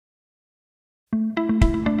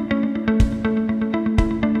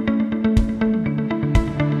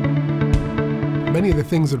many of the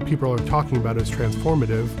things that people are talking about as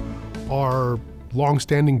transformative are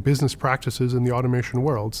long-standing business practices in the automation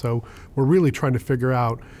world. So we're really trying to figure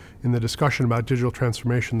out in the discussion about digital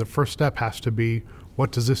transformation, the first step has to be,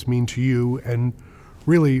 what does this mean to you? And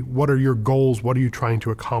really, what are your goals? What are you trying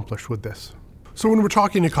to accomplish with this? So when we're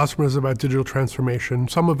talking to customers about digital transformation,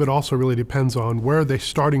 some of it also really depends on where are they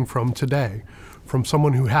starting from today. From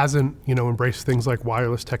someone who hasn't, embraced things like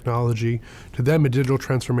wireless technology, to them a digital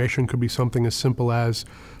transformation could be something as simple as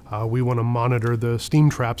we want to monitor the steam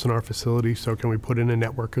traps in our facility, so can we put in a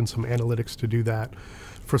network and some analytics to do that?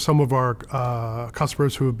 For some of our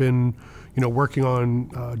customers who have been working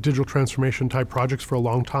on digital transformation type projects for a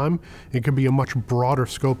long time, it could be a much broader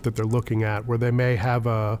scope that they're looking at, where they may have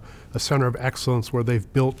a center of excellence where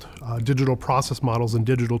they've built digital process models and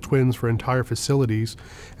digital twins for entire facilities,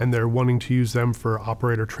 and they're wanting to use them for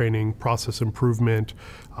operator training, process improvement,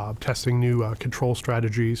 testing new control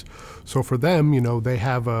strategies. So for them, they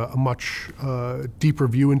have a much deeper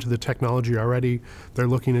view into the technology already. They're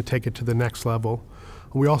looking to take it to the next level.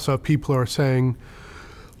 We also have people who are saying,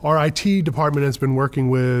 our IT department has been working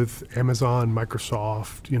with Amazon,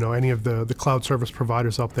 Microsoft, any of the cloud service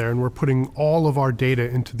providers up there, and we're putting all of our data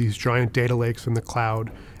into these giant data lakes in the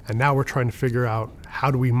cloud, and now we're trying to figure out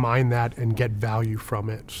how do we mine that and get value from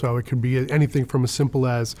it. So it could be anything from as simple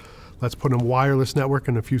as, let's put a wireless network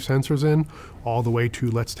and a few sensors in, all the way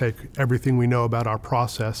to let's take everything we know about our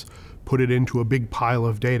process, put it into a big pile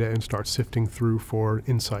of data and start sifting through for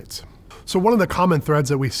insights. So one of the common threads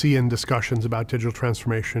that we see in discussions about digital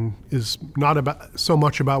transformation is not so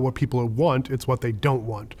much about what people want, it's what they don't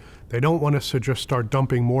want. They don't want us to just start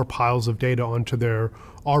dumping more piles of data onto their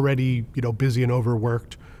already busy and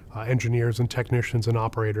overworked engineers and technicians and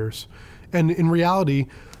operators. And in reality,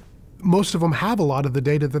 most of them have a lot of the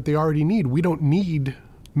data that they already need. We don't need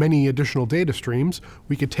many additional data streams.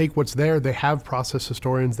 We could take what's there. They have process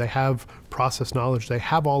historians, they have process knowledge, they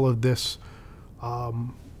have all of this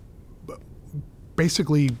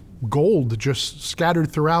basically gold just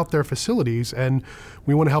scattered throughout their facilities, and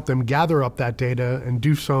we want to help them gather up that data and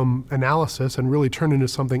do some analysis and really turn it into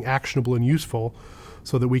something actionable and useful,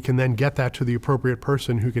 so that we can then get that to the appropriate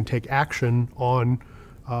person who can take action on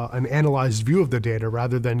an analyzed view of the data,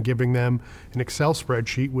 rather than giving them an Excel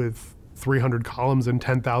spreadsheet with 300 columns and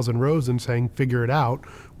 10,000 rows and saying, figure it out.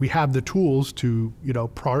 We have the tools to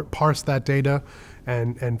parse that data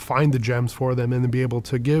and find the gems for them, and then be able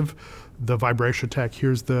to give the vibration tech,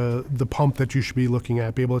 here's the pump that you should be looking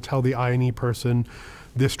at, be able to tell the I&E person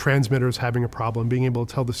this transmitter is having a problem, being able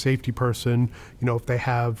to tell the safety person if they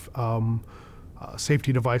have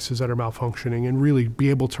safety devices that are malfunctioning, and really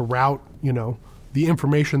be able to route the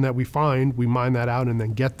information that we find, we mine that out and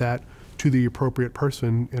then get that to the appropriate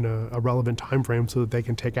person in a relevant time frame so that they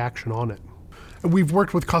can take action on it. We've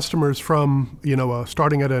worked with customers from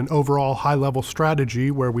starting at an overall high-level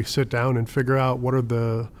strategy, where we sit down and figure out what are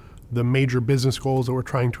the major business goals that we're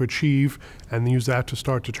trying to achieve, and use that to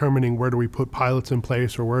start determining where do we put pilots in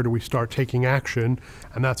place, or where do we start taking action.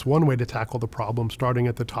 And that's one way to tackle the problem, starting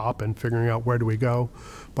at the top and figuring out where do we go.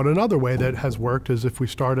 But another way that has worked is if we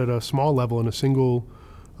start at a small level in a single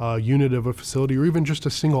unit of a facility, or even just a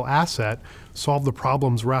single asset, solve the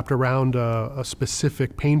problems wrapped around a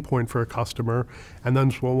specific pain point for a customer, and then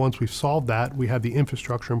once we've solved that, we have the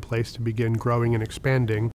infrastructure in place to begin growing and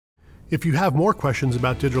expanding. If you have more questions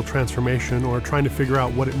about digital transformation, or trying to figure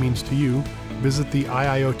out what it means to you, visit the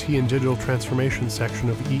IIoT and Digital Transformation section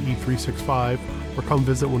of EE365, or come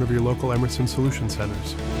visit one of your local Emerson Solution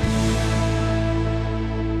Centers.